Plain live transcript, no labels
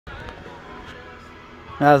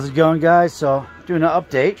How's it going, guys? So, doing an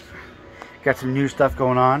update. Got some new stuff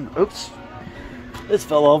going on. Oops. This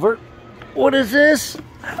fell over. What is this?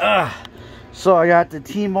 So, I got the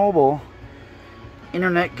T-Mobile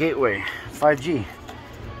Internet Gateway 5G.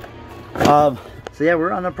 So, yeah,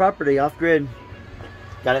 we're on the property, off-grid.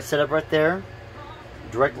 Got it set up right there.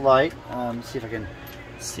 Direct light. Let's see if I can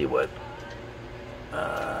see what...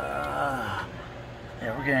 yeah,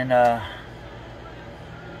 we're getting...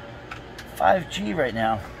 5G right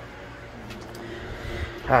now.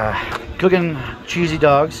 Cooking cheesy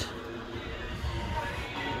dogs.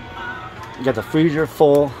 Got the freezer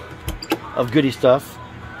full of goodie stuff.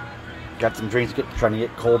 Got some drinks trying to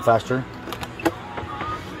get cold faster.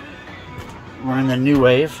 We're in the new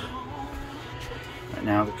wave right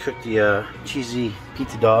now to cook the cheesy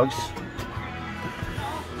pizza dogs.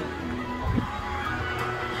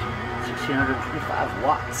 1625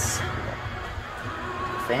 watts.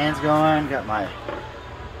 Fans going, got my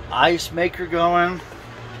ice maker going.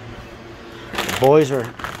 The boys are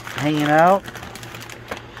hanging out,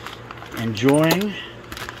 enjoying.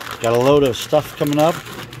 Got a load of stuff coming up,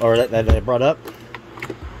 or that I brought up.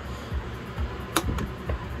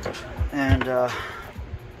 And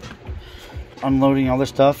unloading all this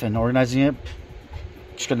stuff and organizing it.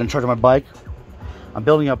 Just got in charge of my bike. I'm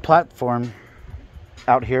building a platform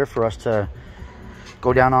out here for us to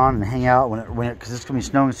go down on and hang out because it's gonna be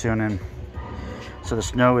snowing soon, and so the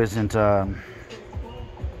snow isn't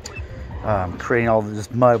creating all this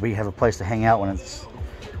mud. We have a place to hang out when it's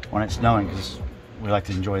snowing because we like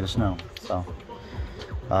to enjoy the snow. So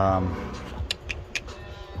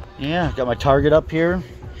yeah, got my target up here.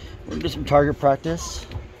 We're gonna do some target practice.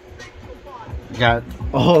 Got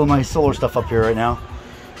all of my solar stuff up here right now.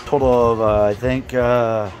 Total of I think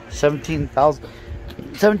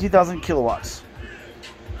 17,000 kilowatts.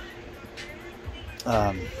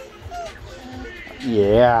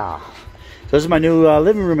 Yeah, so this is my new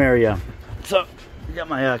living room area. So I got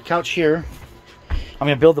my couch here. I'm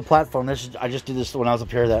gonna build the platform. I just did this when I was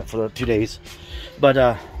up here for 2 days. But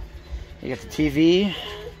you got the TV,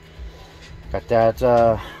 got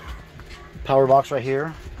that power box right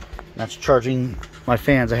here. That's charging my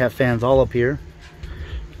fans. I have fans all up here.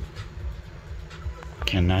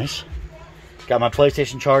 Okay, nice. Got my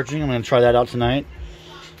PlayStation charging. I'm gonna try that out tonight.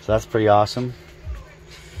 So that's pretty awesome.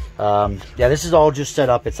 Yeah, this is all just set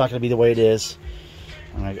up. It's not going to be the way it is.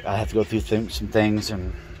 I have to go through some things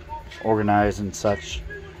and organize and such.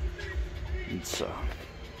 And so,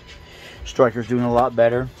 Striker's doing a lot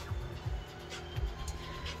better.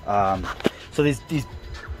 So these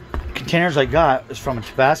containers I got is from a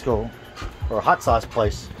Tabasco or a hot sauce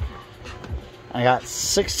place. I got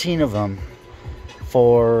 16 of them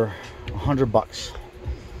for $100.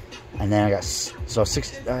 And then I got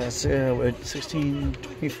 16,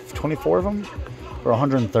 24 of them for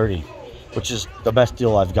 130, which is the best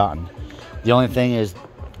deal I've gotten. The only thing is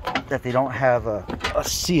that they don't have a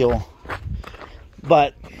seal,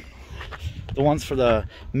 but the ones for the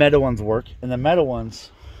Meta ones work. And the Meta ones,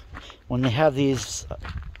 when they have these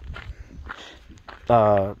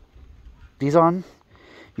on,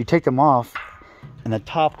 you take them off, and the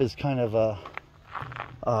top is kind of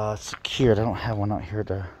secured. I don't have one out here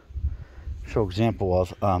to show example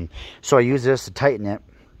of. So I use this to tighten it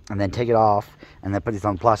and then take it off and then put these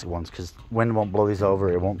on plastic ones because wind won't blow these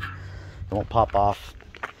over. It won't pop off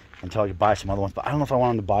until you buy some other ones. But I don't know if I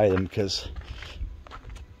want them to buy them because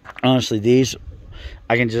honestly these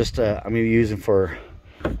I can just I'm gonna use them for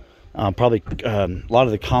probably a lot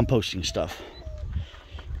of the composting stuff,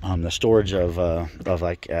 the storage of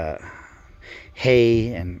like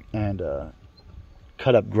hay and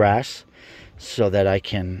cut up grass, so that I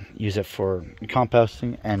can use it for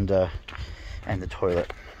composting and the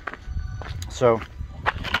toilet. So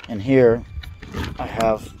in here I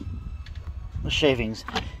have the shavings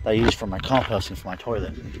that I use for my composting for my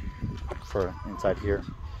toilet for inside here.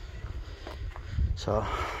 So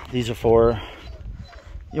these are for,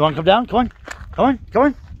 you want to come down? Come on.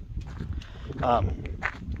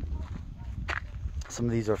 Some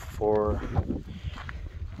of these are for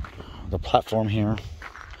the platform here.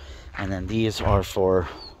 And then these are for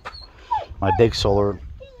my big solar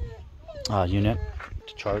unit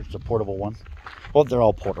to charge, the portable one. Well, they're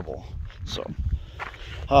all portable. So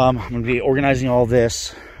I'm going to be organizing all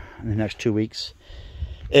this in the next 2 weeks.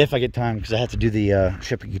 If I get time, because I have to do the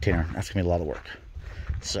shipping container. That's going to be a lot of work.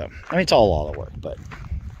 So, I mean, it's all a lot of work, but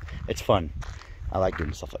it's fun. I like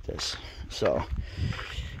doing stuff like this. So,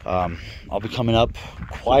 I'll be coming up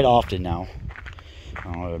quite often now.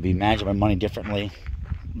 I'll be managing my money differently.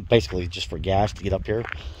 Basically just for gas to get up here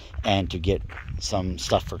and to get some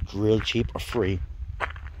stuff for really cheap or free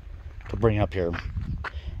to bring up here.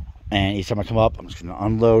 And each time I come up, I'm just going to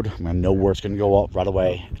unload. I'm going to know where it's going to go up right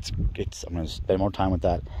away. I'm going to spend more time with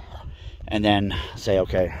that. And then say,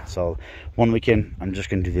 okay, so one weekend, I'm just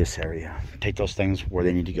going to do this area. Take those things where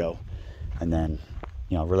they need to go. And then,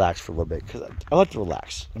 you know, relax for a little bit. Because I like to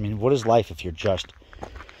relax. I mean, what is life if you're just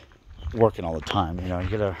working all the time? You know, you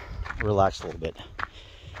got to relax a little bit.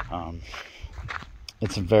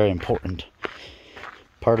 It's a very important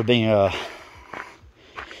part of being a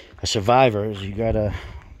survivor is you got to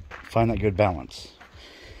find that good balance.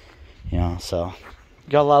 You know, so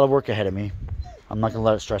got a lot of work ahead of me. I'm not going to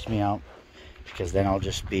let it stress me out, because then I'll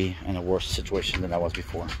just be in a worse situation than I was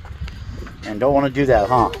before. And don't want to do that,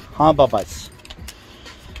 huh? Huh, Bubba's?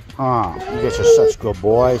 Huh, you guys are such good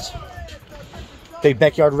boys. Big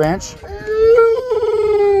backyard ranch.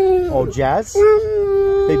 Oh, Jazz.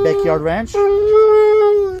 Big backyard ranch.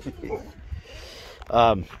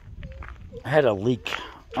 I had a leak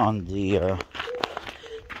on the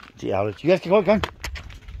outage. You guys can go, come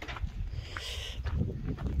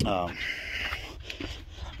on.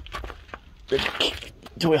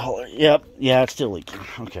 Toy hauler. Yep. Yeah, it's still leaking.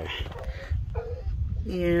 Okay.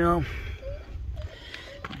 Yeah.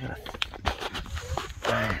 I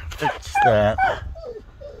gotta fix that.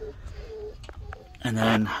 And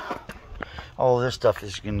then all of this stuff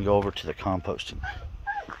is going to go over to the composting.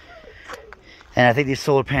 And I think these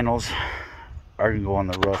solar panels are going to go on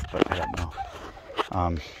the roof, but I don't know.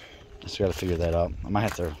 Just got to figure that out. I might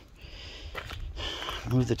have to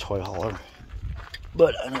move the toy hauler,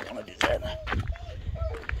 but I don't want to do that.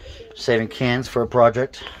 Saving cans for a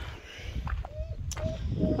project.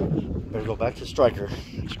 Better go back to Striker.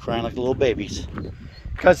 He's crying like the little babies.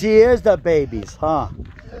 Because he is the babies, huh?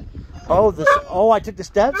 Oh, this. Oh, I took the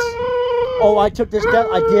steps? Oh, I took the step.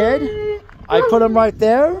 I did? I put them right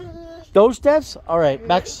there? Those steps? All right,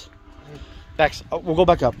 Bex. Bex, oh, we'll go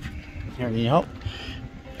back up. Here, need help?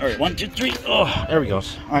 All right, 1, 2, 3. Oh, there we go.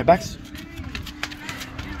 All right, Bex.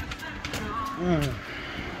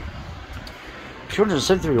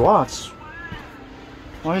 273 watts.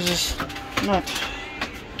 Why is this not?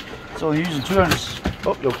 It's only using 200.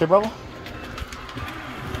 Oh, you okay, brother?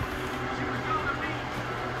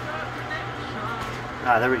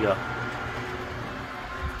 Ah, there we go.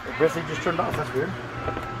 The birthday just turned off. That's weird.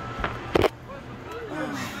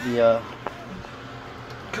 The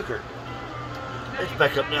cooker. It's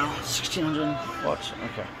back up now. 1600 watts.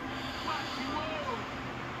 Okay.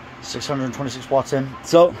 626 watts in.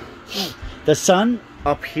 So the sun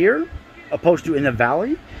up here, opposed to in the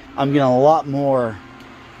valley, I'm getting a lot more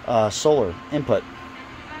solar input.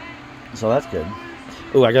 So that's good.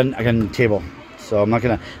 Oh, I got a new table. So I'm not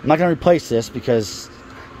gonna replace this because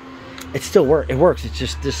it still works. It works. It's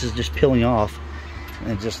just this is just peeling off,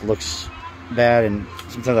 and it just looks bad. And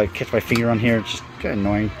sometimes I catch my finger on here. It's just kind of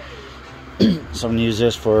annoying. So I'm gonna use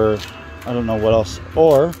this for I don't know what else.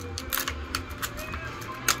 Or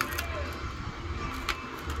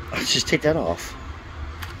let's just take that off.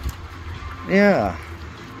 Yeah.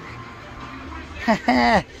 Look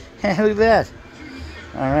at that.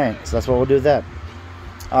 All right. So that's what we'll do with that.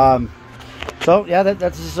 So yeah,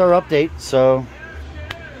 that's just our update. So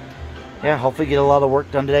yeah, hopefully get a lot of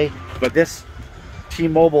work done today. But this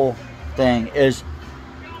T-Mobile thing is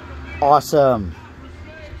awesome.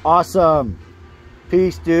 Awesome.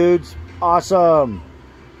 Peace, dudes. Awesome.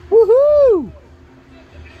 Woohoo!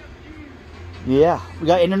 Yeah, we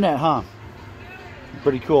got internet, huh?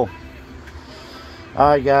 Pretty cool.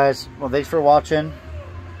 Alright, guys. Well, thanks for watching.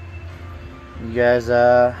 You guys,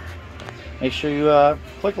 make sure you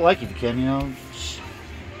click like if you can, you know.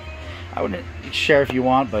 I wouldn't share if you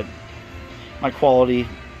want, but my quality,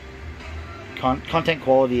 content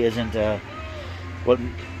quality isn't what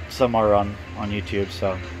some are on YouTube,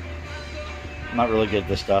 so I'm not really good at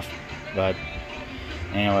this stuff. But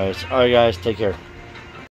anyways, alright guys, take care.